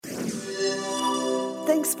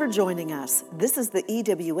Thanks for joining us. This is the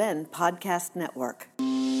EWN Podcast Network.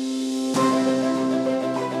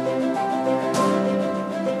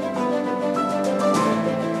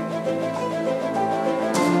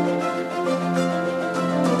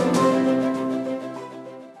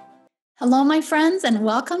 Hello, my friends, and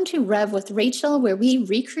welcome to Rev with Rachel, where we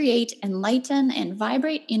recreate, enlighten, and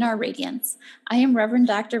vibrate in our radiance. I am Reverend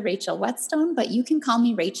Dr. Rachel Whetstone, but you can call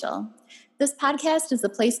me Rachel. This podcast is a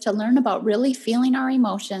place to learn about really feeling our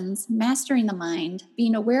emotions, mastering the mind,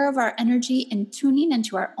 being aware of our energy, and tuning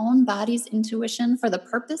into our own body's intuition for the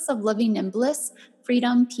purpose of living in bliss,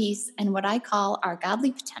 freedom, peace, and what I call our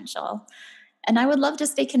godly potential. And I would love to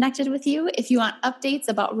stay connected with you. If you want updates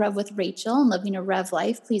about Rev with Rachel and living a Rev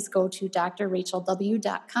life, please go to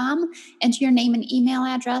drrachelw.com, enter your name and email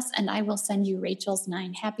address, and I will send you Rachel's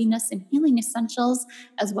 9 happiness and healing essentials,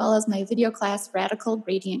 as well as my video class, Radical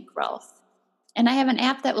Radiant Growth. And I have an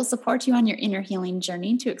app that will support you on your inner healing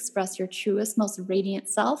journey to express your truest, most radiant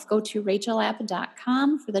self. Go to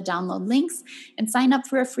rachelapp.com for the download links and sign up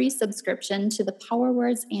for a free subscription to the Power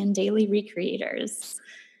Words and Daily Recreators.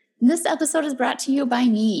 This episode is brought to you by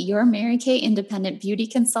me, your Mary Kay independent beauty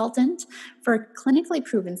consultant for clinically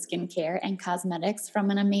proven skincare and cosmetics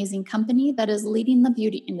from an amazing company that is leading the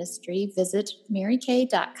beauty industry. Visit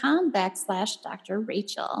marykay.com/Dr.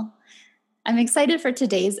 Rachel. I'm excited for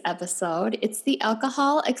today's episode. It's the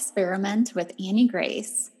alcohol experiment with Annie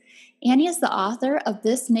Grace. Annie is the author of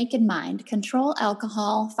This Naked Mind: Control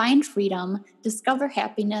Alcohol, Find Freedom, Discover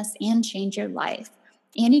Happiness, and Change Your Life.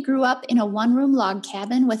 Annie grew up in a one-room log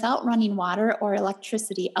cabin without running water or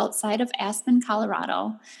electricity outside of Aspen,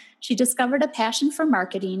 Colorado. She discovered a passion for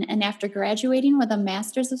marketing, and after graduating with a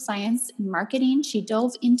Master's of Science in Marketing, she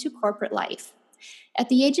dove into corporate life. At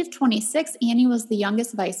the age of 26, Annie was the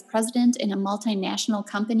youngest vice president in a multinational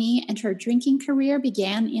company, and her drinking career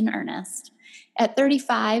began in earnest. At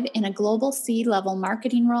 35, in a global C-level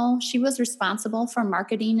marketing role, she was responsible for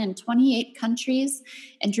marketing in 28 countries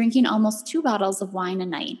and drinking almost 2 bottles of wine a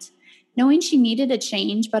night. Knowing she needed a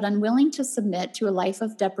change but unwilling to submit to a life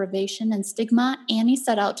of deprivation and stigma, Annie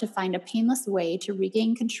set out to find a painless way to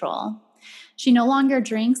regain control. She no longer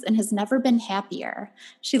drinks and has never been happier.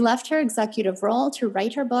 She left her executive role to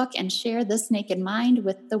write her book and share This Naked Mind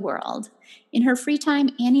with the world. In her free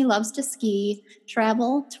time, Annie loves to ski,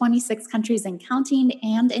 travel 26 countries and counting,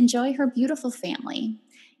 and enjoy her beautiful family.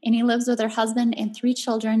 Annie lives with her husband and 3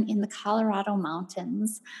 children in the Colorado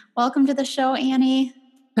mountains. Welcome to the show, Annie.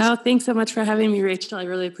 Oh, thanks so much for having me, Rachel. I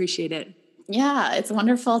really appreciate it. Yeah, it's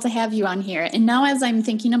wonderful to have you on here. And now as I'm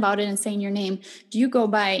thinking about it and saying your name, do you go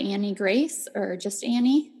by Annie Grace or just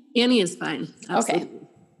Annie? Annie is fine. Absolutely. Okay,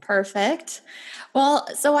 perfect. Well,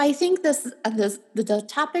 so I think the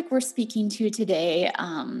topic we're speaking to today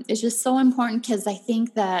is just so important because I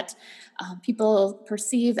think that people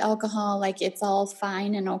perceive alcohol like it's all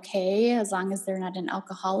fine and okay as long as they're not an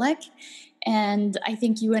alcoholic. And I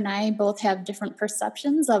think you and I both have different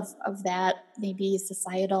perceptions of that maybe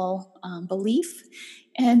societal belief.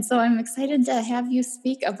 And so I'm excited to have you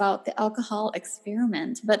speak about the alcohol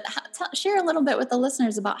experiment. But share a little bit with the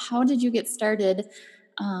listeners about how did you get started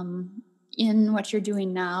in what you're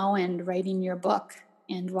doing now and writing your book,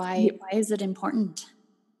 and why is it important?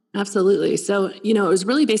 Absolutely. So, it was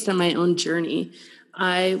really based on my own journey.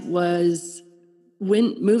 I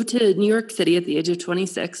moved to New York City at the age of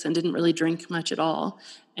 26 and didn't really drink much at all,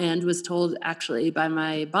 and was told actually by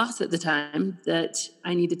my boss at the time that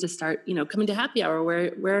I needed to start, coming to happy hour.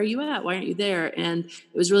 Where are you at? Why aren't you there? And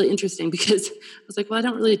it was really interesting because I was like, well, I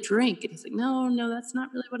don't really drink. And he's like, no, that's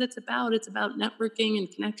not really what it's about. It's about networking and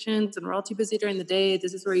connections, and we're all too busy during the day.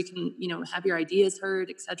 This is where you can, have your ideas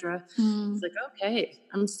heard, etc. It's like, okay,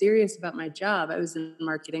 I'm serious about my job. I was in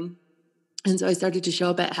marketing. And so I started to show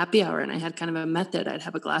up at happy hour, and I had kind of a method. I'd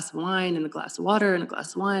have a glass of wine and a glass of water and a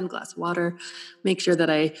glass of wine, glass of water, make sure that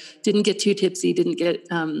I didn't get too tipsy, didn't get,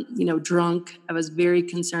 drunk. I was very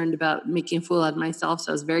concerned about making a fool out of myself.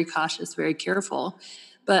 So I was very cautious, very careful.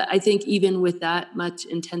 But I think even with that much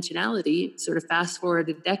intentionality, sort of fast forward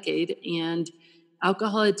a decade, and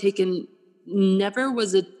alcohol had never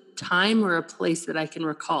was a time or a place that I can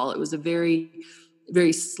recall. It was a very,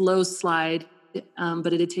 very slow slide.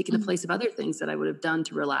 But it had taken the place of other things that I would have done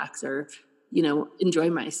to relax or, enjoy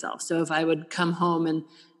myself. So if I would come home and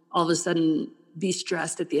all of a sudden be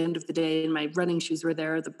stressed at the end of the day and my running shoes were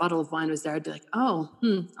there, the bottle of wine was there, I'd be like, I'll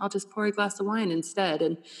just pour a glass of wine instead.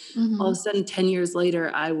 And all of a sudden, 10 years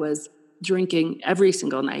later, I was drinking every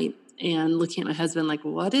single night and looking at my husband like,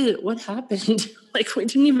 what happened? Like, we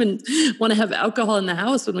didn't even want to have alcohol in the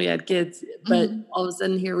house when we had kids, but all of a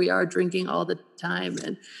sudden here we are drinking all the time.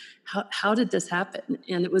 And how did this happen?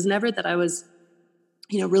 And it was never that I was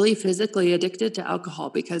really physically addicted to alcohol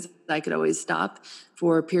because I could always stop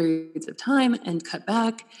for periods of time and cut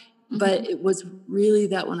back. But it was really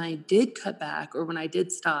that when I did cut back or when I did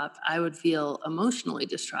stop, I would feel emotionally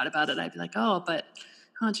distraught about it. I'd be like,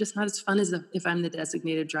 it's just not as fun as if I'm the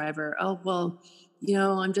designated driver. Oh, well,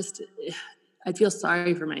 I'd feel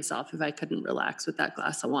sorry for myself if I couldn't relax with that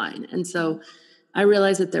glass of wine. And so I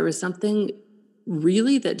realized that there was something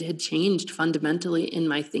really that had changed fundamentally in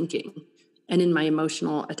my thinking and in my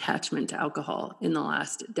emotional attachment to alcohol in the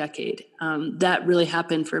last decade. That really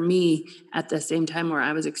happened for me at the same time where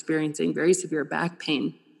I was experiencing very severe back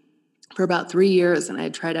pain for about 3 years. And I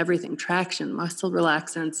had tried everything, traction, muscle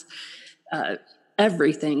relaxants,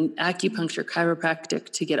 everything, acupuncture, chiropractic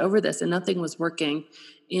to get over this, and nothing was working.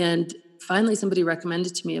 And finally, somebody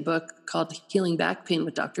recommended to me a book called Healing Back Pain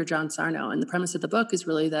with Dr. John Sarno. And the premise of the book is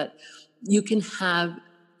really that you can have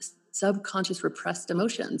subconscious repressed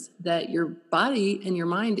emotions that your body and your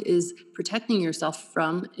mind is protecting yourself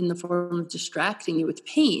from in the form of distracting you with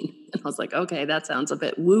pain. And I was like, okay, that sounds a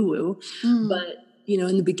bit woo-woo. But,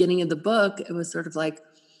 in the beginning of the book, it was sort of like,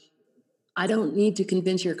 I don't need to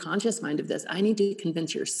convince your conscious mind of this. I need to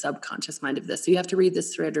convince your subconscious mind of this. So you have to read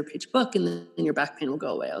this 300-page book and then your back pain will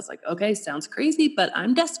go away. I was like, okay, sounds crazy, but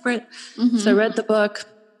I'm desperate. So I read the book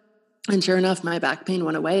and sure enough, my back pain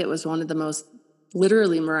went away. It was one of the most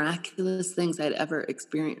literally miraculous things I'd ever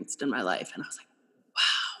experienced in my life. And I was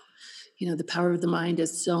like, wow, the power of the mind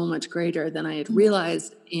is so much greater than I had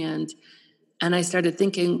realized. And I started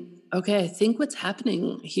thinking, okay, I think what's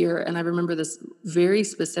happening here, and I remember this very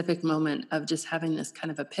specific moment of just having this kind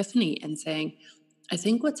of epiphany and saying, I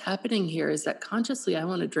think what's happening here is that consciously I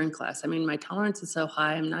want to drink less. I mean, my tolerance is so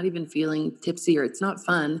high, I'm not even feeling tipsy or it's not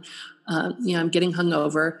fun. I'm getting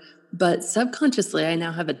hungover. But subconsciously, I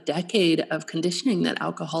now have a decade of conditioning that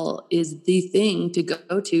alcohol is the thing to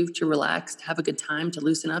go to relax, to have a good time, to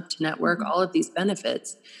loosen up, to network, all of these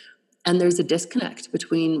benefits. And there's a disconnect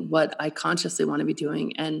between what I consciously want to be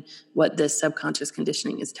doing and what this subconscious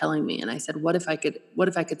conditioning is telling me. And I said, what if I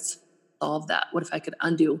could solve that? What if I could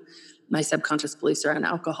undo my subconscious beliefs around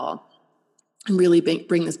alcohol and really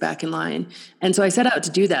bring this back in line? And so I set out to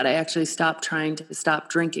do that. I actually stopped trying to stop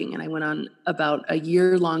drinking. And I went on about a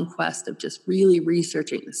year-long quest of just really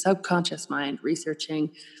researching the subconscious mind, researching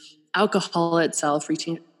alcohol itself,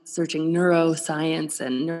 researching neuroscience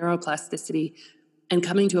and neuroplasticity, and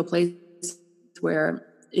coming to a place where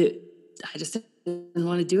I just didn't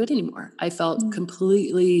want to do it anymore. I felt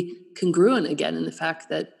completely congruent again in the fact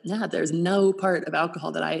that, there's no part of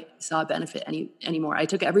alcohol that I saw benefit anymore. I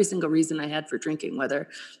took every single reason I had for drinking, whether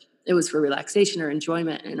it was for relaxation or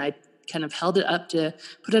enjoyment, and I kind of held it up to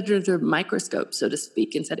put it under the microscope, so to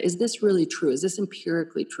speak, and said, is this really true? Is this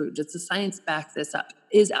empirically true? Does the science back this up?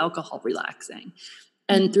 Is alcohol relaxing?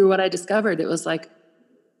 And through what I discovered, it was like,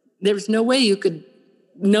 there was no way you could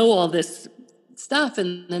know all this stuff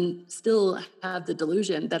and then still have the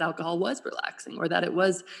delusion that alcohol was relaxing or that it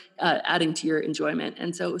was adding to your enjoyment.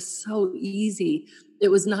 And so it was so easy. It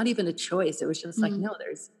was not even a choice. It was just like, no,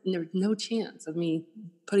 there's no chance of me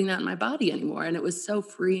putting that in my body anymore. And it was so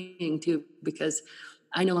freeing too, because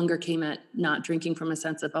I no longer came at not drinking from a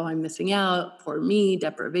sense of, I'm missing out, poor me,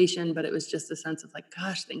 deprivation. But it was just a sense of like,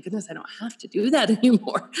 gosh, thank goodness I don't have to do that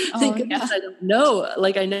anymore. Thank goodness I don't know.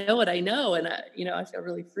 Like, I know what I know. And, I feel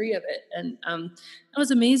really free of it. And that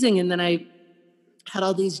was amazing. And then I had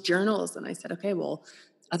all these journals and I said, okay, well,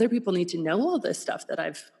 other people need to know all this stuff that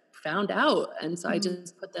I've found out. And so I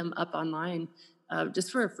just put them up online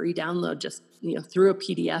just for a free download, just, threw a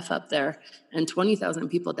PDF up there, and 20,000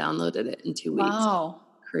 people downloaded it in 2 weeks. Wow.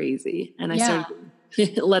 Crazy. And I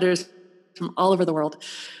started letters from all over the world,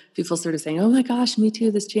 people sort of saying, oh my gosh, me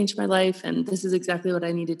too. This changed my life. And this is exactly what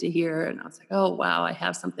I needed to hear. And I was like, oh, wow, I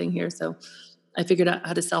have something here. So I figured out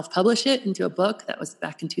how to self-publish it into a book. That was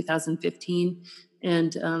back in 2015.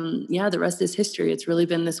 And the rest is history. It's really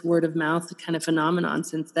been this word of mouth kind of phenomenon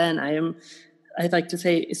since then. I'd like to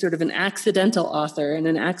say sort of an accidental author and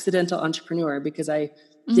an accidental entrepreneur, because I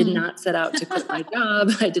did not set out to quit my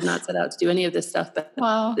job. I did not set out to do any of this stuff, but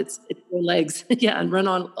it's your legs. And run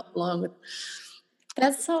on along with.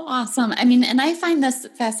 That's so awesome. I mean, and I find this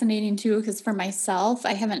fascinating too, because for myself,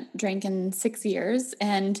 I haven't drank in 6 years.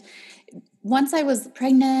 And once I was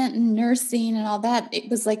pregnant and nursing and all that, it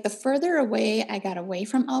was like the further away I got away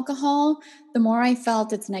from alcohol, the more I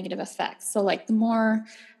felt its negative effects. So like the more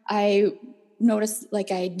I noticed,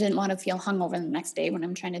 like I didn't want to feel hungover the next day when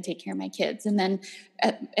I'm trying to take care of my kids. And then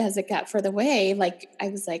as it got further away, like I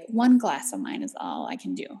was like, one glass of wine is all I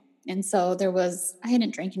can do. And so I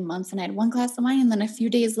hadn't drank in months and I had one glass of wine. And then a few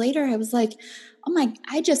days later, I was like,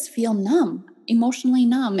 I just feel numb. emotionally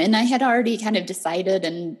numb. And I had already kind of decided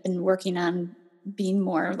and been working on being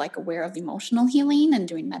more like aware of emotional healing and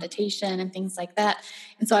doing meditation and things like that.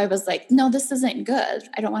 And so I was like, no, this isn't good.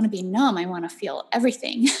 I don't want to be numb. I want to feel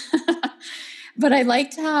everything. But I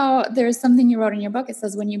liked how there's something you wrote in your book. It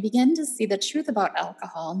says, when you begin to see the truth about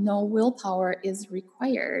alcohol, no willpower is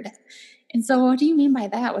required. And so what do you mean by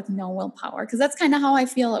that with no willpower? Because that's kind of how I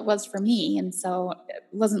feel it was for me. And so it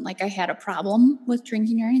wasn't like I had a problem with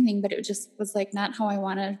drinking or anything, but it just was like not how I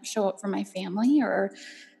want to show up for my family, or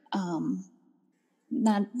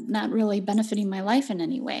not really benefiting my life in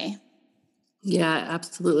any way. Yeah,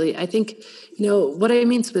 absolutely. I think, what I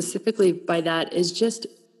mean specifically by that is just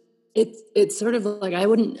it's sort of like I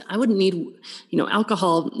wouldn't need,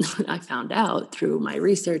 alcohol. I found out through my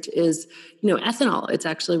research is, ethanol. It's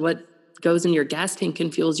actually what goes in your gas tank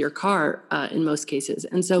and fuels your car in most cases.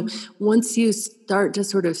 And so once you start to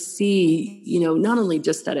sort of see, not only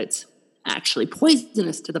just that it's actually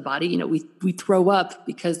poisonous to the body, we throw up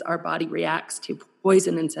because our body reacts to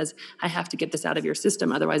poison and says, I have to get this out of your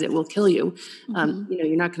system, otherwise it will kill you.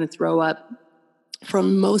 You're not going to throw up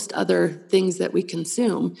from most other things that we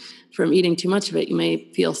consume. From eating too much of it, you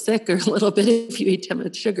may feel sick or a little bit if you eat too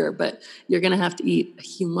much sugar, but you're going to have to eat a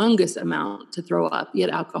humongous amount to throw up.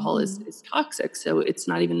 Yet alcohol is toxic, so it's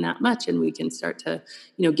not even that much, and we can start to,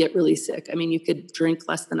 get really sick. I mean, you could drink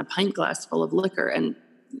less than a pint glass full of liquor and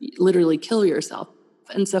literally kill yourself.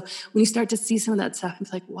 And so when you start to see some of that stuff,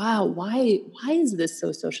 it's like, wow, why is this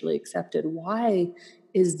so socially accepted? Why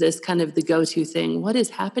is this kind of the go-to thing? What is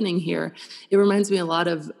happening here? It reminds me a lot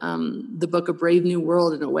of the book A Brave New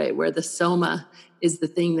World in a way, where the soma is the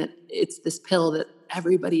thing that it's this pill that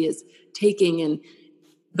everybody is taking,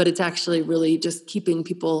 but it's actually really just keeping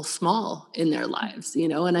people small in their lives,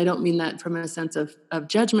 and I don't mean that from a sense of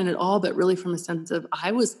judgment at all, but really from a sense of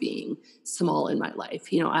I was being small in my life.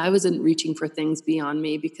 I wasn't reaching for things beyond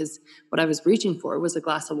me, because what I was reaching for was a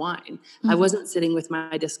glass of wine. I wasn't sitting with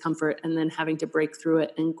my discomfort and then having to break through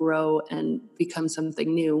it and grow and become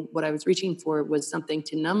something new. What I was reaching for was something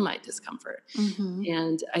to numb my discomfort.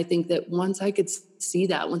 And I think that once I could see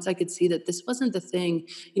that this wasn't the thing,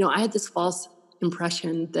 I had this false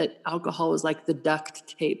impression that alcohol was like the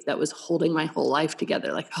duct tape that was holding my whole life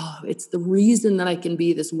together. Like, oh, it's the reason that I can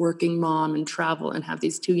be this working mom and travel and have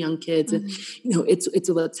these 2 young kids. And, it's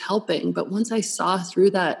what's helping. But once I saw through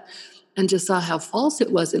that and just saw how false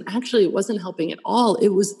it was, and actually it wasn't helping at all, it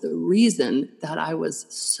was the reason that I was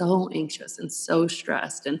so anxious and so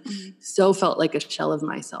stressed and so felt like a shell of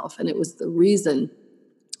myself. And it was the reason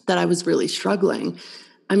that I was really struggling.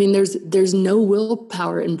 I mean, there's no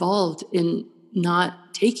willpower involved in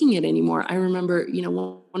not taking it anymore. I remember,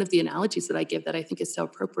 one of the analogies that I give that I think is so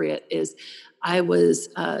appropriate is I was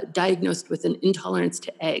diagnosed with an intolerance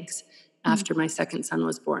to eggs after my second son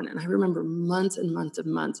was born. And I remember months and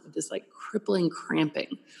months of this like crippling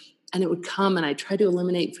cramping. And it would come, and I tried to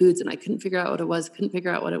eliminate foods, and I couldn't figure out what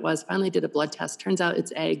it was. Finally did a blood test. Turns out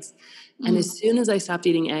it's eggs. And as soon as I stopped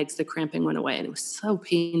eating eggs, the cramping went away, and it was so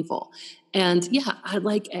painful. And yeah, I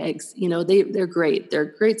like eggs. They're great. They're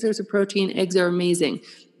a great source of protein. Eggs are amazing.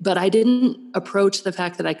 But I didn't approach the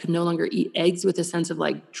fact that I could no longer eat eggs with a sense of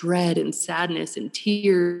like dread and sadness and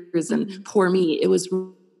tears and poor me. It was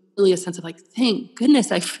really a sense of like, thank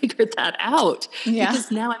goodness I figured that out. Yeah.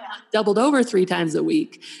 Because now I'm doubled over 3 times a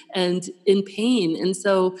week and in pain. And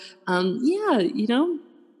so,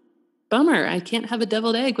 bummer. I can't have a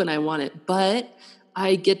deviled egg when I want it, but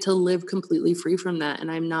I get to live completely free from that.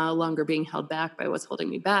 And I'm no longer being held back by what's holding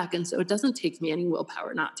me back. And so it doesn't take me any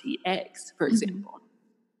willpower not to eat eggs, for example.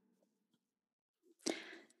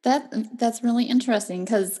 That's really interesting,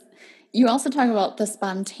 because you also talk about the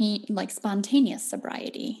spontaneous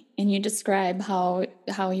sobriety, and you describe how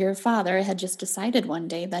your father had just decided one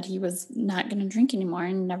day that he was not going to drink anymore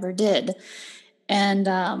and never did. And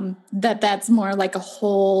that's more like a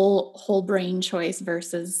whole brain choice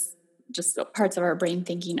versus just parts of our brain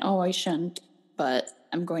thinking, oh, I shouldn't, but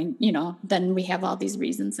I'm going, then we have all these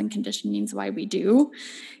reasons and conditionings why we do.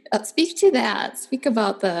 Speak to that. Speak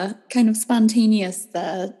about the kind of spontaneous,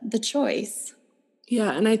 the choice.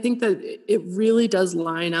 Yeah. And I think that it really does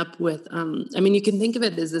line up with, you can think of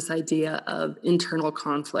it as this idea of internal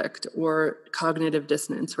conflict or cognitive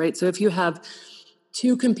dissonance, right? So if you have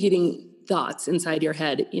 2 competing thoughts inside your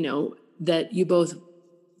head, that you both,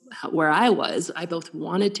 where I both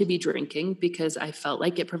wanted to be drinking because I felt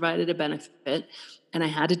like it provided a benefit and I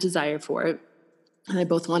had a desire for it. And I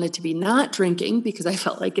both wanted to be not drinking because I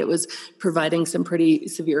felt like it was providing some pretty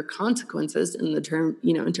severe consequences in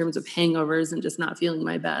terms of hangovers and just not feeling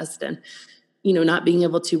my best. And, not being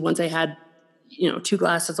able to, once I had, 2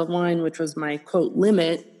 glasses of wine, which was my quote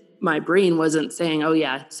limit, my brain wasn't saying, oh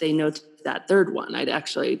yeah, say no to that third one. I'd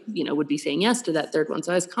actually, would be saying yes to that third one.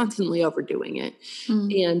 So I was constantly overdoing it.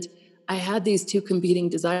 And I had these two competing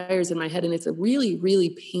desires in my head, and it's a really, really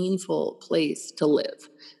painful place to live.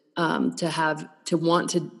 To want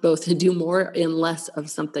to both to do more and less of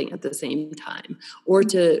something at the same time, or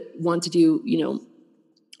to want to do,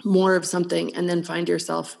 more of something and then find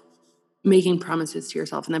yourself making promises to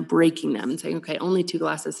yourself and then breaking them and saying, okay, only 2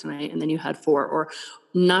 glasses tonight. And then you had 4, or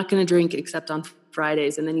not going to drink except on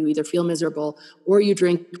Fridays. And then you either feel miserable or you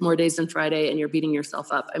drink more days than Friday and you're beating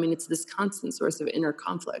yourself up. I mean, it's this constant source of inner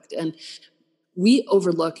conflict. And we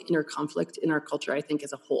overlook inner conflict in our culture, I think,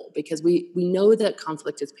 as a whole, because we know that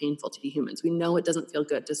conflict is painful to humans. We know it doesn't feel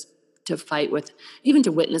good to fight with, even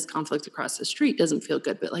to witness conflict across the street doesn't feel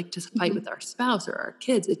good, but like to fight with our spouse or our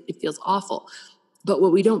kids, it feels awful. But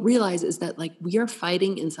what we don't realize is that like we are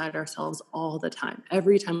fighting inside ourselves all the time.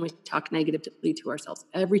 Every time we talk negatively to ourselves,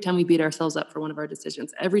 every time we beat ourselves up for one of our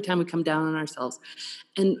decisions, every time we come down on ourselves.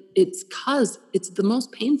 And it's the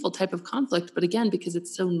most painful type of conflict. But again, because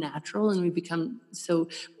it's so natural and we become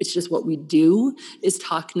it's just what we do is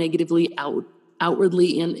talk negatively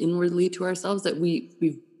outwardly and inwardly to ourselves, that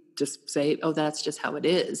we just say, oh, that's just how it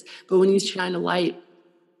is. But when you shine a light,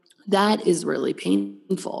 that is really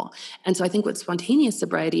painful. And so I think what spontaneous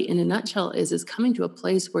sobriety in a nutshell is coming to a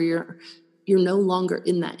place where you're no longer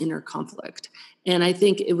in that inner conflict. And I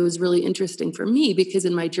think it was really interesting for me because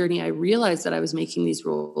in my journey, I realized that I was making these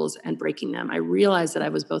rules and breaking them. I realized that I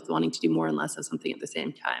was both wanting to do more and less of something at the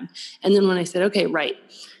same time. And then when I said, okay, right,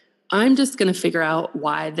 I'm just going to figure out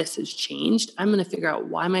why this has changed. I'm going to figure out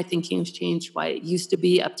why my thinking has changed, why it used to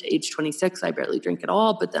be up to age 26, I barely drink at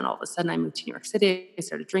all. But then all of a sudden I moved to New York City, I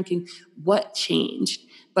started drinking. What changed?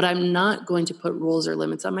 But I'm not going to put rules or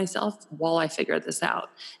limits on myself while I figure this out.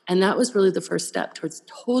 And that was really the first step towards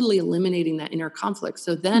totally eliminating that inner conflict.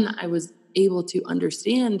 So then I was able to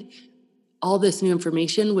understand all this new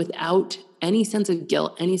information without any sense of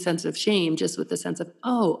guilt, any sense of shame, just with the sense of,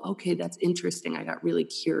 oh, okay, that's interesting. I got really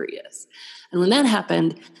curious. And when that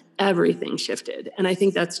happened, everything shifted. And I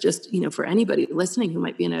think that's just, for anybody listening who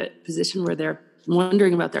might be in a position where they're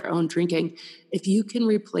wondering about their own drinking, if you can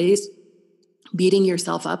replace beating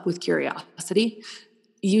yourself up with curiosity,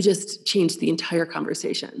 you just changed the entire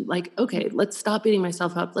conversation. Like, okay, let's stop beating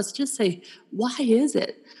myself up. Let's just say, why is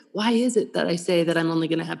it? Why is it that I say that I'm only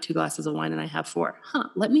going to have 2 glasses of wine and I have 4?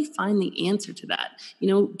 Let me find the answer to that.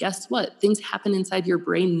 Guess what? Things happen inside your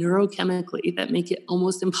brain neurochemically that make it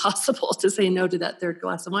almost impossible to say no to that 3rd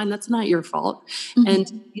glass of wine. That's not your fault. Mm-hmm.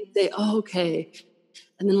 And you say, oh, okay.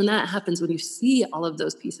 And then when that happens, when you see all of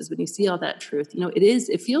those pieces, when you see all that truth,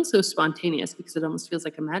 it feels so spontaneous because it almost feels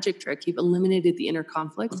like a magic trick. You've eliminated the inner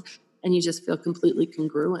conflict and you just feel completely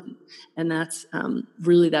congruent. And that's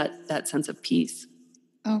really that sense of peace.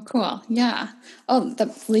 Oh, cool. Yeah. Oh,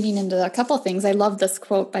 that's leading into a couple of things. I love this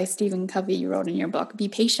quote by Stephen Covey you wrote in your book. Be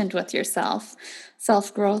patient with yourself.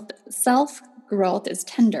 Self-growth is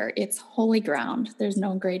tender. It's holy ground. There's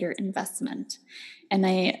no greater investment. And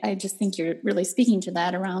I just think you're really speaking to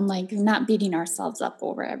that around like not beating ourselves up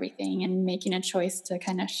over everything and making a choice to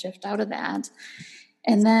kind of shift out of that.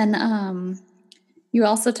 And then you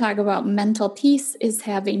also talk about mental peace is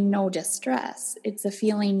having no distress. It's a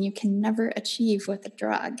feeling you can never achieve with a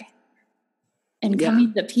drug. And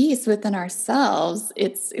coming to peace within ourselves,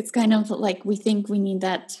 it's kind of like we think we need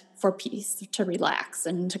that for peace, to relax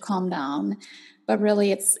and to calm down. But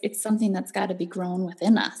really, it's something that's got to be grown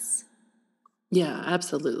within us. Yeah,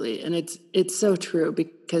 absolutely. And it's so true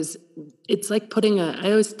because it's like I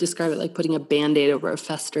always describe it like putting a Band-Aid over a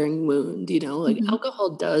festering wound, like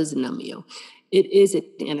alcohol does numb you. It is an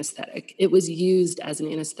anesthetic. It was used as an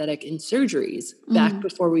anesthetic in surgeries back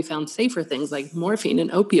before we found safer things like morphine and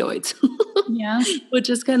opioids. Yeah. Which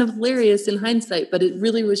is kind of hilarious in hindsight, but it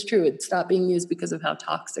really was true. It stopped being used because of how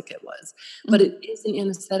toxic it was. But it is an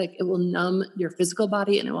anesthetic. It will numb your physical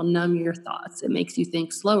body and it will numb your thoughts. It makes you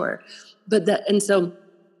think slower. So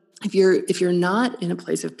if you're not in a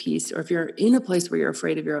place of peace, or if you're in a place where you're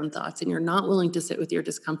afraid of your own thoughts and you're not willing to sit with your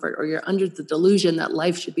discomfort, or you're under the delusion that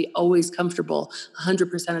life should be always comfortable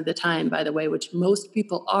 100% of the time, by the way, which most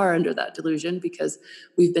people are under that delusion because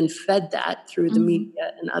we've been fed that through the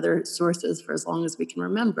media and other sources for as long as we can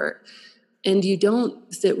remember, and you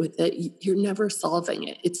don't sit with it, you're never solving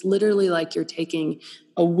it. It's literally like you're taking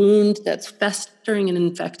a wound that's festering and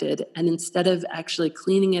infected, and instead of actually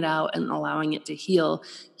cleaning it out and allowing it to heal,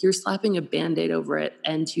 you're slapping a Band-Aid over it,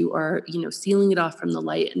 and you are, sealing it off from the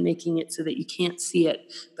light and making it so that you can't see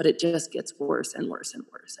it, but it just gets worse and worse and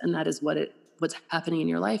worse. And that is what's happening in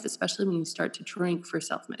your life, especially when you start to drink for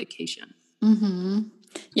self-medication. Mm-hmm.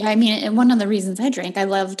 Yeah, I mean, and one of the reasons I drank, I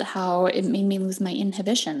loved how it made me lose my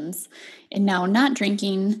inhibitions. And now not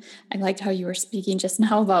drinking, I liked how you were speaking just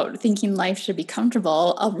now about thinking life should be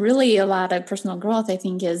comfortable. Really, a lot of personal growth, I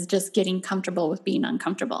think, is just getting comfortable with being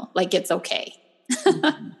uncomfortable. Like it's okay.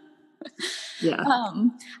 Mhm. Yeah.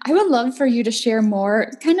 I would love for you to share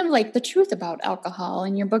more, kind of like the truth about alcohol.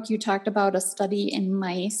 In your book, you talked about a study in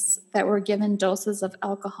mice that were given doses of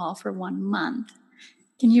alcohol for 1 month.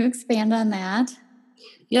 Can you expand on that?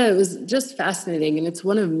 Yeah, it was just fascinating. And it's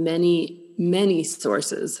one of many, many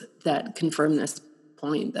sources that confirm this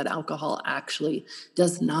point that alcohol actually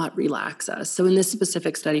does not relax us. So in this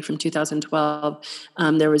specific study from 2012,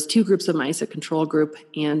 there was two groups of mice, a control group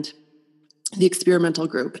and the experimental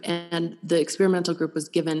group. And the experimental group was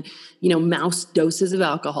given, mouse doses of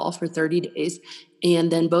alcohol for 30 days.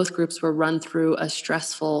 And then both groups were run through a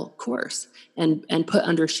stressful course and put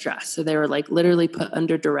under stress. So they were like literally put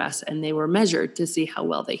under duress, and they were measured to see how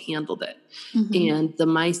well they handled it. Mm-hmm. And the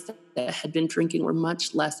mice that had been drinking were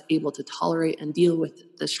much less able to tolerate and deal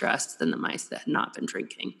with the stress than the mice that had not been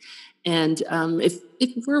drinking. And if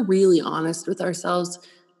we're really honest with ourselves,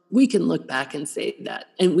 we can look back and say that,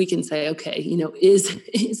 and we can say, okay,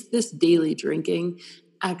 is this daily drinking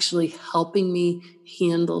actually helping me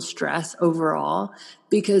handle stress overall?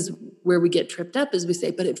 Because where we get tripped up is we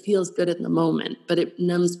say, but it feels good in the moment, but it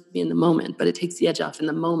numbs me in the moment, but it takes the edge off in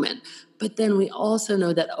the moment. But then we also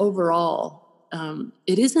know that overall,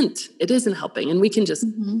 it isn't helping. And we can just,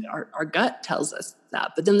 our gut tells us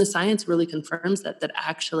that, but then the science really confirms that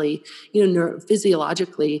actually,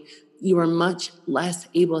 physiologically, you are much less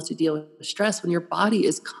able to deal with stress when your body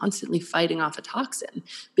is constantly fighting off a toxin,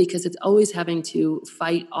 because it's always having to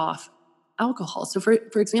fight off alcohol. So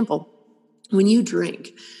for example, when you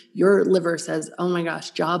drink, your liver says, oh my gosh,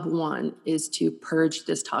 job one is to purge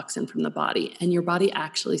this toxin from the body. And your body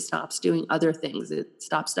actually stops doing other things. It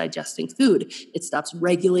stops digesting food. It stops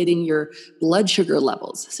regulating your blood sugar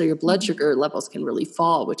levels. So your blood sugar levels can really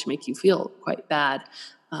fall, which make you feel quite bad.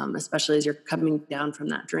 Especially as you're coming down from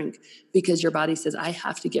that drink, because your body says, I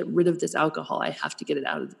have to get rid of this alcohol. I have to get it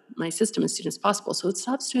out of my system as soon as possible. So it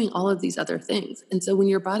stops doing all of these other things. And so when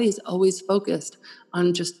your body is always focused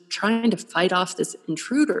on just trying to fight off this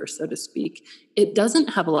intruder, so to speak, it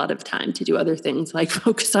doesn't have a lot of time to do other things like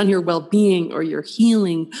focus on your well-being or your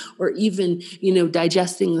healing, or even,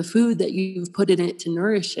 digesting the food that you've put in it to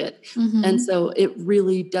nourish it. Mm-hmm. And so it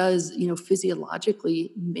really does,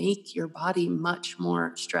 physiologically make your body much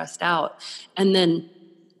more stressed out. And then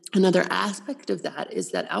another aspect of that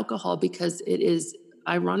is that alcohol, because it is,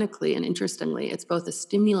 ironically and interestingly, it's both a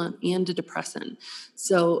stimulant and a depressant.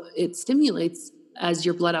 So it stimulates as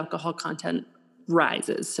your blood alcohol content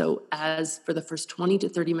rises. So as for the first 20 to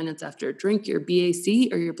 30 minutes after a drink, your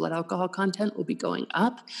BAC, or your blood alcohol content, will be going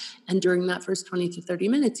up. And during that first 20 to 30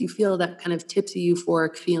 minutes, you feel that kind of tipsy,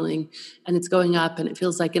 euphoric feeling, and it's going up and it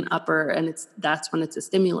feels like an upper, and that's when it's a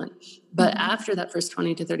stimulant. But after that first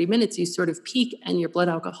 20 to 30 minutes, you sort of peak and your blood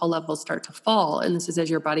alcohol levels start to fall. And this is as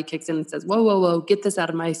your body kicks in and says, whoa, whoa, whoa, get this out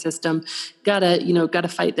of my system. Gotta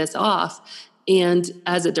fight this off. And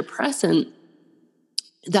as a depressant,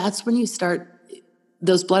 that's when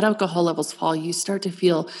those blood alcohol levels fall. You start to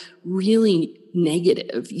feel really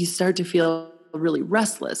negative. You start to feel really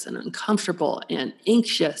restless and uncomfortable and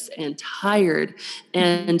anxious and tired.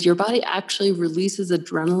 And your body actually releases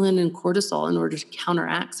adrenaline and cortisol in order to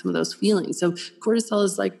counteract some of those feelings. So cortisol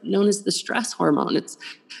is known as the stress hormone. It's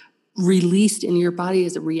released in your body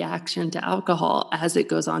as a reaction to alcohol as it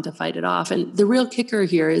goes on to fight it off. And the real kicker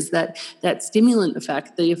here is that stimulant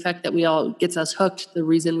effect, the effect that gets us hooked, the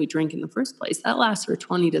reason we drink in the first place, that lasts for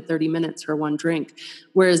 20 to 30 minutes for one drink,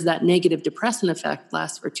 whereas that negative depressant effect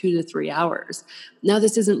lasts for 2 to 3 hours. Now,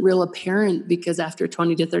 this isn't real apparent because after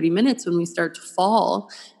 20 to 30 minutes, when we start to fall,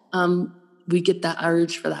 we get that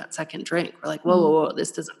urge for that second drink. We're like, whoa,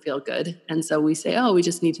 this doesn't feel good. And so we say, we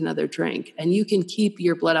just need another drink. And you can keep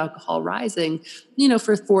your blood alcohol rising,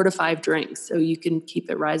 for 4 to 5 drinks. So you can keep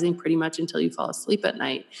it rising pretty much until you fall asleep at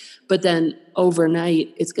night. But then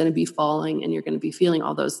overnight, it's going to be falling and you're going to be feeling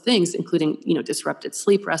all those things, including, disrupted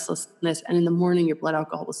sleep, restlessness. And in the morning, your blood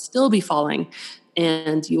alcohol will still be falling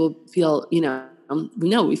and you will feel, we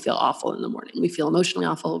know we feel awful in the morning. We feel emotionally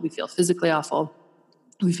awful. We feel physically awful.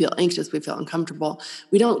 We feel anxious, we feel uncomfortable.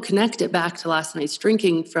 We don't connect it back to last night's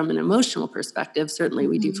drinking from an emotional perspective. Certainly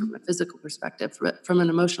we do from a physical perspective, but from an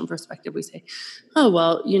emotional perspective, we say, oh,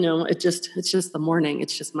 well, it's just the morning.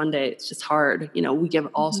 It's just Monday. It's just hard. We give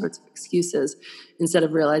all sorts of excuses instead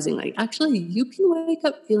of realizing actually you can wake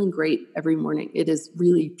up feeling great every morning. It is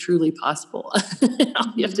really, truly possible.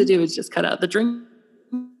 All you have to do is just cut out the drinking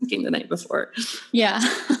the night before. Yeah.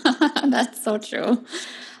 That's so true.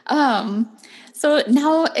 So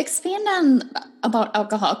now expand on about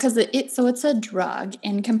alcohol because it's a drug,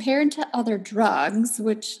 and compared to other drugs,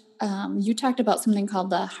 which you talked about something called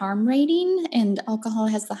the harm rating, and alcohol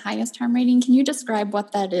has the highest harm rating. Can you describe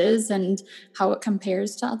what that is and how it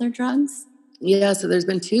compares to other drugs? Yeah, so there's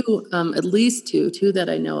been at least two that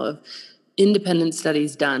I know of, independent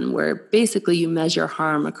studies done where basically you measure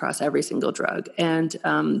harm across every single drug. And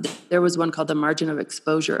there was one called the margin of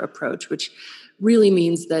exposure approach, which really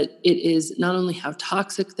means that it is not only how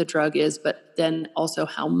toxic the drug is, but then also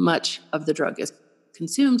how much of the drug is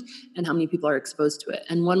consumed and how many people are exposed to it.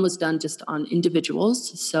 And one was done just on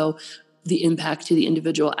individuals. So the impact to the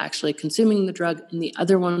individual actually consuming the drug. And the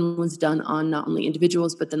other one was done on not only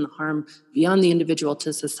individuals, but then the harm beyond the individual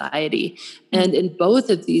to society. And in both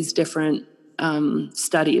of these different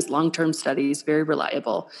studies, long-term studies, very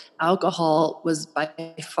reliable, alcohol was by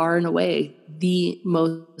far and away the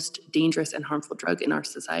most dangerous and harmful drug in our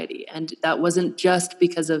society. And that wasn't just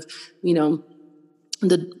because of,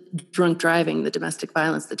 the drunk driving, the domestic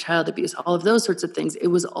violence, the child abuse, all of those sorts of things. It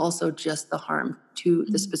was also just the harm to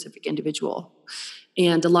the specific individual.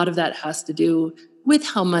 And a lot of that has to do with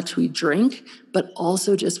how much we drink, but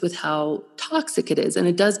also just with how toxic it is. And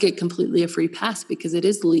it does get completely a free pass because it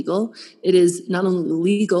is legal. It is not only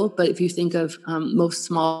legal, but if you think of most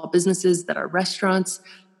small businesses that are restaurants,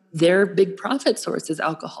 their big profit source is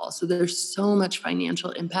alcohol. So there's so much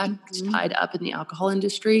financial impact tied up in the alcohol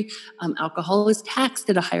industry. Alcohol is taxed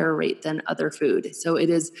at a higher rate than other food. So it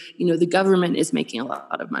is, the government is making a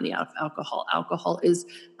lot of money out of alcohol. Alcohol is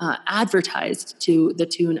advertised to the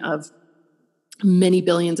tune of many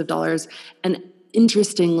billions of dollars. And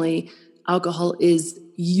interestingly, alcohol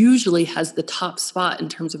usually has the top spot in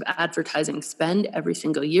terms of advertising spend every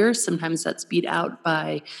single year. Sometimes that's beat out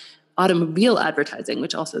by automobile advertising,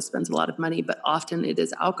 which also spends a lot of money, but often it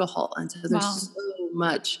is alcohol. And so there's so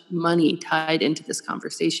much money tied into this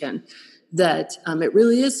conversation that it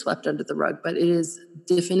really is swept under the rug, but it is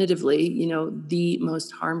definitively, the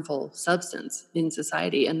most harmful substance in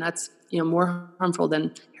society. And that's, more harmful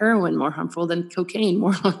than heroin, more harmful than cocaine,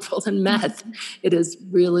 more harmful than meth. It is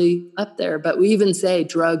really up there. But we even say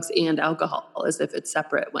drugs and alcohol as if it's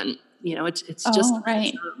separate when, it's just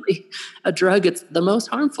right. A drug. It's the most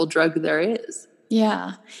harmful drug there is.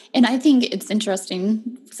 Yeah. And I think it's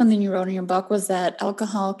interesting. Something you wrote in your book was that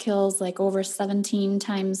alcohol kills like over 17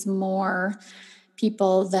 times more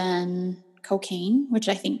people than cocaine, which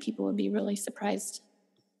I think people would be really surprised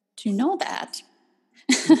to know that.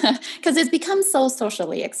 Because it's become so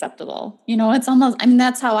socially acceptable. It's almost,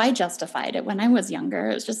 that's how I justified it when I was younger.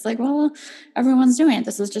 It was just like, well, everyone's doing it.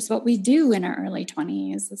 This is just what we do in our early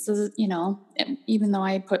 20s. This is, even though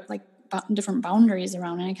I put like different boundaries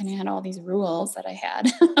around it, I kind of had all these rules that I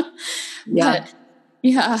had. Yeah. But,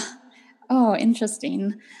 yeah. Oh,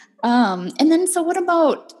 interesting. And then, so what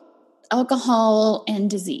about alcohol and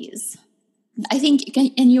disease? I think,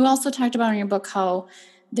 and you also talked about in your book how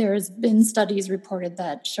there's been studies reported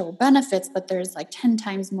that show benefits, but there's like 10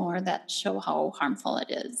 times more that show how harmful it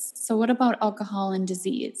is. So what about alcohol and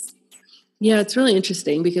disease? Yeah, it's really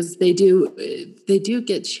interesting because they do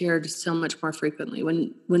get shared so much more frequently.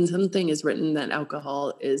 When something is written that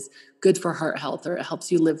alcohol is good for heart health or it helps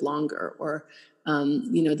you live longer, or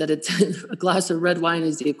that it's a glass of red wine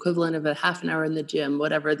is the equivalent of a half an hour in the gym,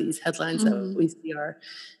 whatever these headlines that we see are,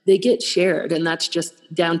 they get shared. And that's just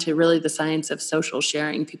down to really the science of social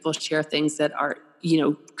sharing. People share things that are,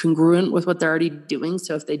 congruent with what they're already doing.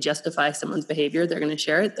 So if they justify someone's behavior, they're going to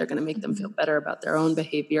share it. They're going to make them feel better about their own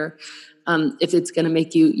behavior. If it's going to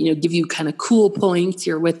make you, give you kind of cool points,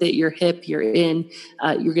 you're with it, you're hip, you're in,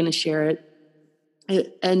 you're going to share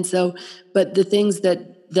it. And so, but the things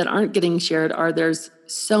that aren't getting shared are there's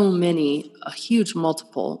so many, a huge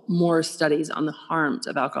multiple more studies on the harms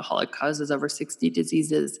of alcohol. It causes over 60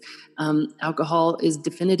 diseases. Alcohol is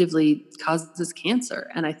definitively causes cancer.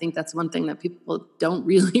 And I think that's one thing that people don't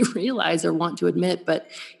really realize or want to admit,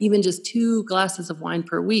 but even just 2 glasses of wine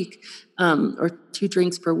per week, or 2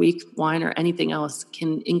 drinks per week, wine or anything else,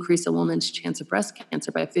 can increase a woman's chance of breast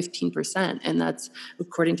cancer by 15%. And that's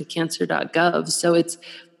according to cancer.gov. So it's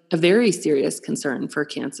a very serious concern for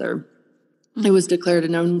cancer. It was declared a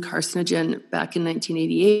known carcinogen back in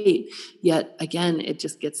 1988, yet again, it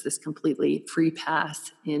just gets this completely free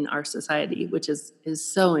pass in our society, which is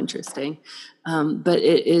so interesting. But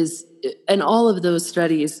it is, and all of those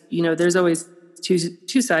studies, there's always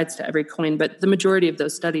two sides to every coin, but the majority of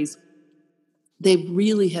those studies, they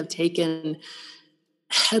really have taken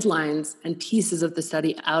headlines and pieces of the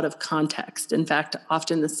study out of context. In fact,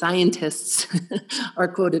 often the scientists are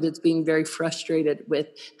quoted as being very frustrated with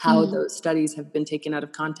how those studies have been taken out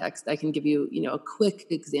of context. I can give you, a quick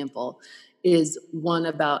example is one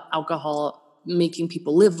about alcohol making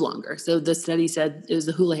people live longer. So the study said, it was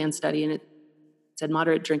a Houlihan study, and it said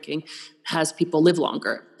moderate drinking has people live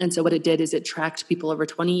longer. And so what it did is it tracked people over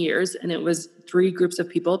 20 years, and it was 3 groups of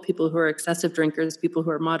people who are excessive drinkers, people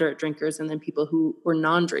who are moderate drinkers, and then people who were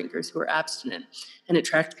non-drinkers, who were abstinent. And it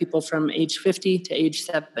tracked people from age 50 to age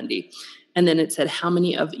 70. And then it said how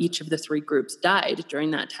many of each of the 3 groups died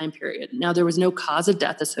during that time period. Now, there was no cause of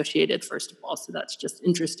death associated, first of all. So that's just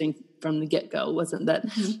interesting from the get-go. It wasn't that,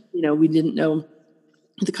 we didn't know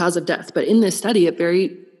the cause of death. But in this study, it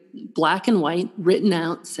very black and white, written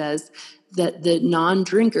out, says that the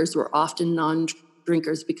non-drinkers were often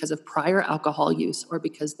non-drinkers because of prior alcohol use or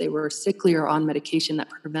because they were sickly or on medication that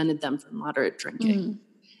prevented them from moderate drinking.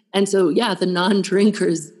 And so, the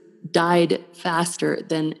non-drinkers died faster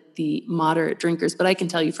than the moderate drinkers. But I can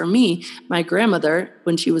tell you, for me, my grandmother,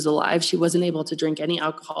 when she was alive, she wasn't able to drink any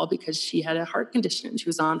alcohol because she had a heart condition. She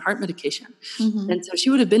was on heart medication. And so she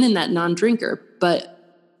would have been in that non-drinker, but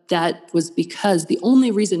that was because the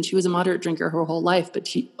only reason she was a moderate drinker her whole life, but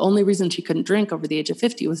the only reason she couldn't drink over the age of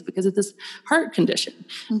 50 was because of this heart condition.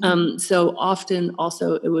 So often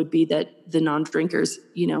also it would be that the non-drinkers,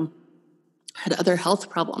 had other health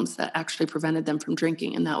problems that actually prevented them from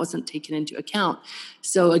drinking, and that wasn't taken into account.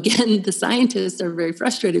 So again, the scientists are very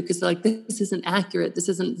frustrated because they're like, this isn't accurate. This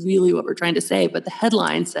isn't really what we're trying to say. But the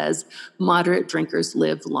headline says moderate drinkers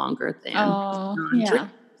live longer than non-drinkers.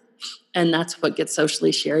 And that's what gets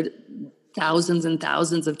socially shared thousands and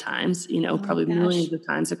thousands of times, probably millions of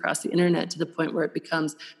times across the internet, to the point where it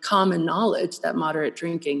becomes common knowledge that moderate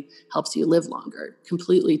drinking helps you live longer,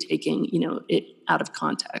 completely taking, it out of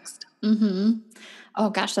context. Oh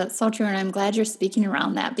gosh, that's so true. And I'm glad you're speaking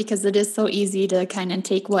around that, because it is so easy to kind of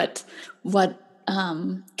take what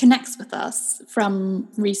connects with us from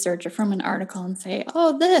research or from an article and say,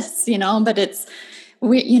 oh, this, but it's,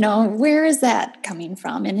 where is that coming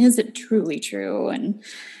from? And is it truly true? And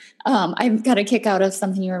I've got a kick out of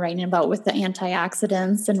something you were writing about with the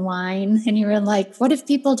antioxidants and wine. And you were like, what if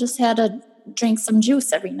people just had to drink some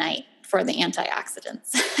juice every night for the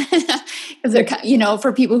antioxidants? Because they're,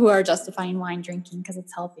 for people who are justifying wine drinking because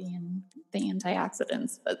it's healthy and the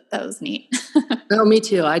antioxidants. But that was neat. Oh, me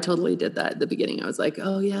too. I totally did that at the beginning. I was like,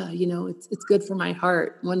 oh yeah, it's good for my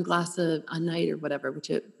heart. 1 glass a night or whatever, which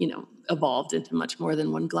it, evolved into much more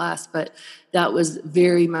than 1 glass. But that was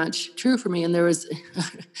very much true for me. And there was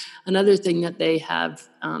another thing that they have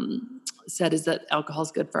said is that alcohol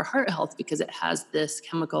is good for heart health because it has this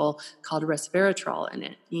chemical called resveratrol in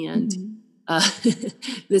it. And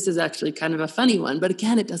this is actually kind of a funny one, but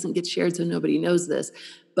again, it doesn't get shared, so nobody knows this.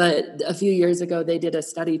 But a few years ago, they did a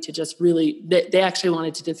study to just really, they actually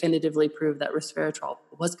wanted to definitively prove that resveratrol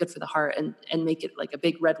was good for the heart and make it like a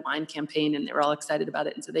big red wine campaign. And they were all excited about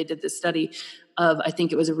it. And so they did this study of, I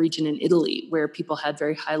think it was a region in Italy where people had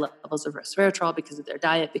very high levels of resveratrol because of their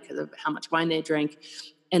diet, because of how much wine they drank.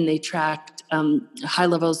 And they tracked high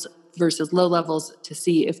levels versus low levels to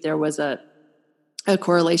see if there was a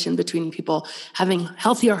correlation between people having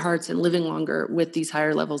healthier hearts and living longer with these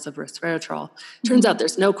higher levels of resveratrol. Turns out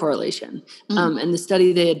there's no correlation. And the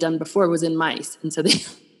study they had done before was in mice. And so they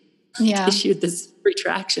issued this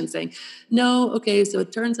retraction saying, no, okay, so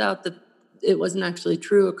it turns out that it wasn't actually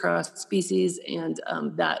true across species. And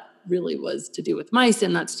that really was to do with mice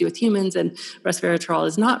and not to do with humans. And resveratrol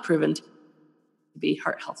is not proven to be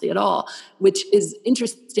heart healthy at all, which is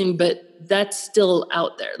interesting, but that's still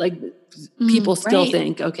out there. Like people still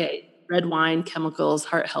think, okay, red wine, chemicals,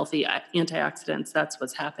 heart healthy, antioxidants, that's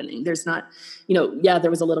what's happening. There's not, there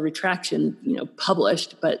was a little retraction,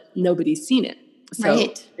 published, but nobody's seen it.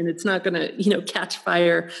 So, and it's not going to, catch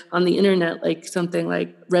fire on the internet like something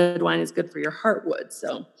like red wine is good for your heart would.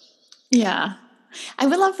 So, yeah. I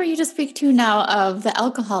would love for you to speak to now of the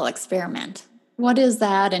alcohol experiment. What is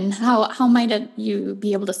that, and how might you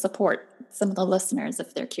be able to support some of the listeners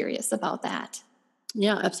if they're curious about that?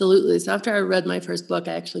 Yeah, absolutely. So after I read my first book,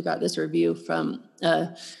 I actually got this review from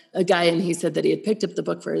a guy, and he said that he had picked up the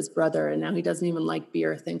book for his brother, and now he doesn't even like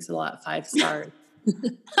beer. Thanks a lot, 5 stars.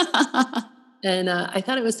 And I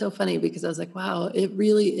thought it was so funny because I was like, wow, it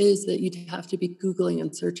really is that you have to be Googling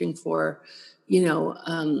and searching for,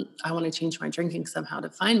 I want to change my drinking somehow to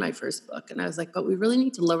find my first book. And I was like, but we really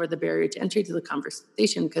need to lower the barrier to entry to the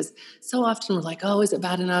conversation, because so often we're like, oh, is it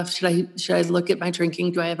bad enough? Should I look at my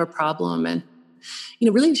drinking? Do I have a problem? And,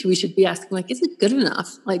 really we should be asking, is it good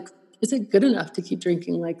enough? Is it good enough to keep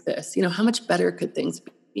drinking like this? How much better could things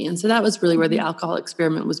And so that was really where the alcohol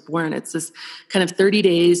experiment was born. It's this kind of 30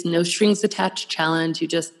 days, no strings attached challenge. You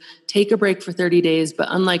just take a break for 30 days. But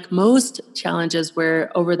unlike most challenges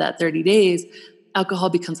where over that 30 days, alcohol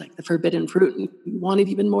becomes like the forbidden fruit and you want it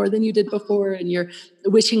even more than you did before. And you're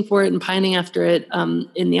wishing for it and pining after it.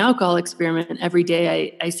 In the alcohol experiment, every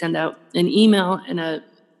day I send out an email and a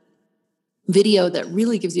video that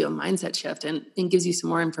really gives you a mindset shift and gives you some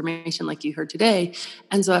more information like you heard today.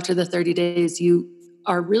 And so after the 30 days, you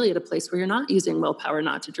are really at a place where you're not using willpower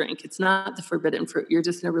not to drink. It's not the forbidden fruit. You're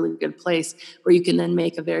just in a really good place where you can then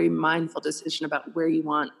make a very mindful decision about where you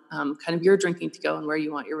want kind of your drinking to go and where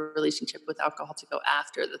you want your relationship with alcohol to go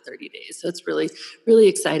after the 30 days. So it's really, really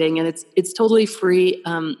exciting. And it's totally free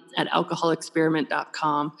at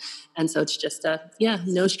alcoholexperiment.com. And so it's just a,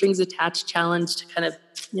 no strings attached challenge to kind of,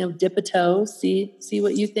 dip a toe, see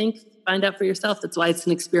what you think, find out for yourself. That's why it's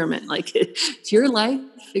an experiment. Like it's your life,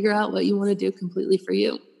 figure out what you want to do completely for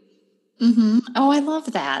you. Mm-hmm. Oh, I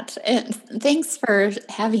love that. Thanks for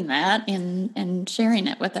having that and sharing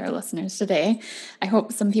it with our listeners today. I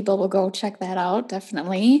hope some people will go check that out.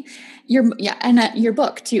 Definitely. Your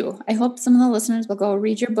book too. I hope some of the listeners will go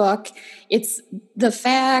read your book. It's the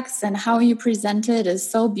facts and how you present it is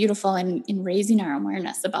so beautiful in raising our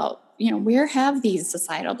awareness about, where have these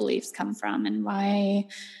societal beliefs come from and why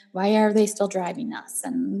are they still driving us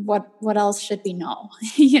and what else should we know?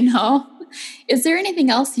 Is there anything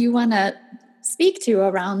else you want to speak to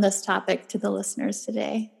around this topic to the listeners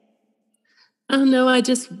today? No, I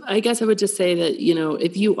guess I would just say that,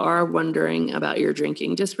 if you are wondering about your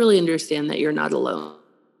drinking, just really understand that you're not alone.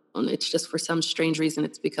 It's just for some strange reason,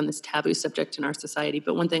 it's become this taboo subject in our society.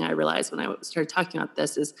 But one thing I realized when I started talking about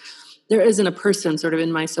this is there isn't a person sort of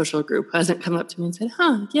in my social group who hasn't come up to me and said,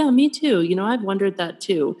 yeah, me too. I've wondered that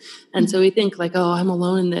too. And so we think like, oh, I'm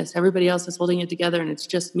alone in this. Everybody else is holding it together and it's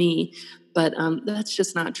just me. But that's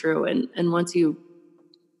just not true. And once you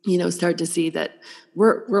start to see that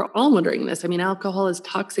we're all wondering this. I mean, alcohol is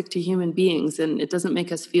toxic to human beings and it doesn't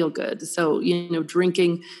make us feel good. So,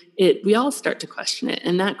 drinking it, we all start to question it.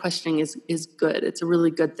 And that questioning is good. It's a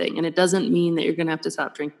really good thing. And it doesn't mean that you're going to have to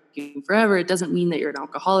stop drinking forever. It doesn't mean that you're an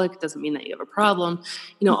alcoholic. It doesn't mean that you have a problem.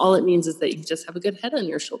 All it means is that you just have a good head on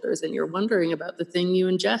your shoulders and you're wondering about the thing you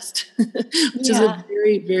ingest, which is a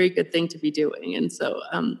very, very good thing to be doing. And so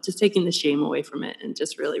just taking the shame away from it and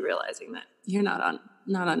just really realizing that you're not on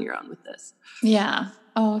your own with this. Yeah.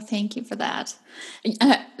 Oh, thank you for that.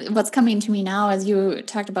 What's coming to me now as you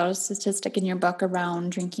talked about a statistic in your book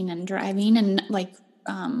around drinking and driving and like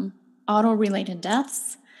auto-related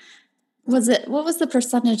deaths. What was the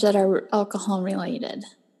percentage that are alcohol related?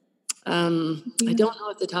 I don't know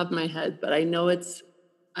at the top of my head, but I know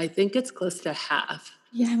I think it's close to half.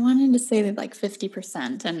 Yeah, I wanted to say that like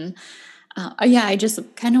 50%. And I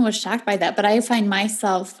just kind of was shocked by that. But I find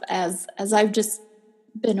myself as I've just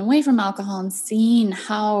been away from alcohol and seeing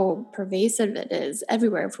how pervasive it is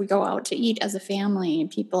everywhere. If we go out to eat as a family,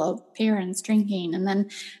 parents drinking. And then,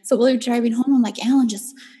 so we'll be driving home. I'm like, Alan,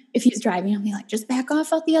 if he's driving, I'll be like, just back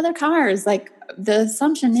off the other cars. Like the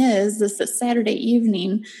assumption is this Saturday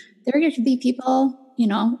evening, there are going to be people,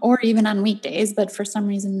 or even on weekdays, but for some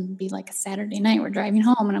reason it'd be like a Saturday night, we're driving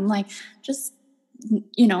home. And I'm like, just,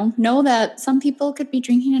 know that some people could be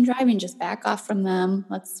drinking and driving, just back off from them.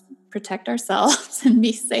 Let's protect ourselves and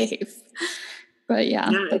be safe. But yeah,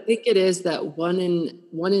 I think it is that one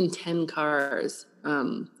in 10 cars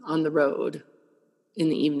on the road in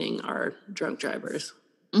the evening are drunk drivers.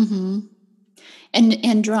 Mm-hmm.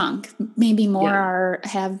 And drunk, maybe more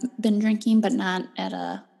have been drinking, but not at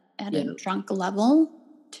a drunk level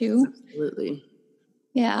too. Absolutely.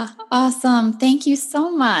 Yeah. Awesome. Thank you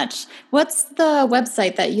so much. What's the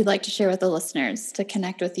website that you'd like to share with the listeners to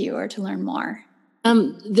connect with you or to learn more?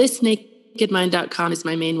 ThisNakedMind.com is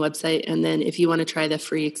my main website. And then if you want to try the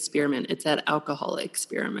free experiment, it's at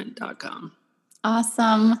alcoholexperiment.com.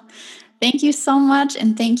 Awesome. Thank you so much.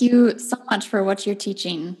 And thank you so much for what you're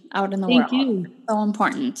teaching out in the world. Thank you. So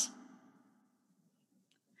important.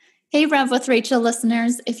 Hey, Rev with Rachel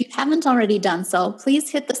listeners, if you haven't already done so,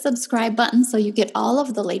 please hit the subscribe button so you get all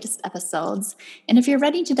of the latest episodes. And if you're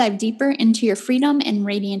ready to dive deeper into your freedom and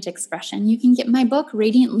radiant expression, you can get my book,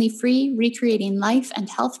 Radiantly Free, Recreating Life and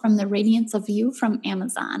Health from the Radiance of You from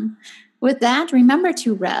Amazon. With that, remember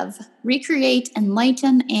to rev, recreate,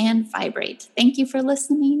 enlighten, and vibrate. Thank you for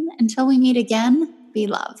listening. Until we meet again, be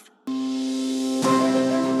love.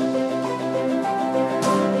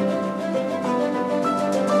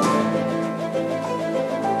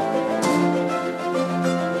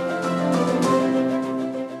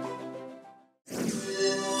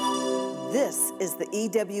 This is the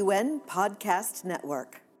EWN Podcast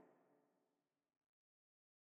Network.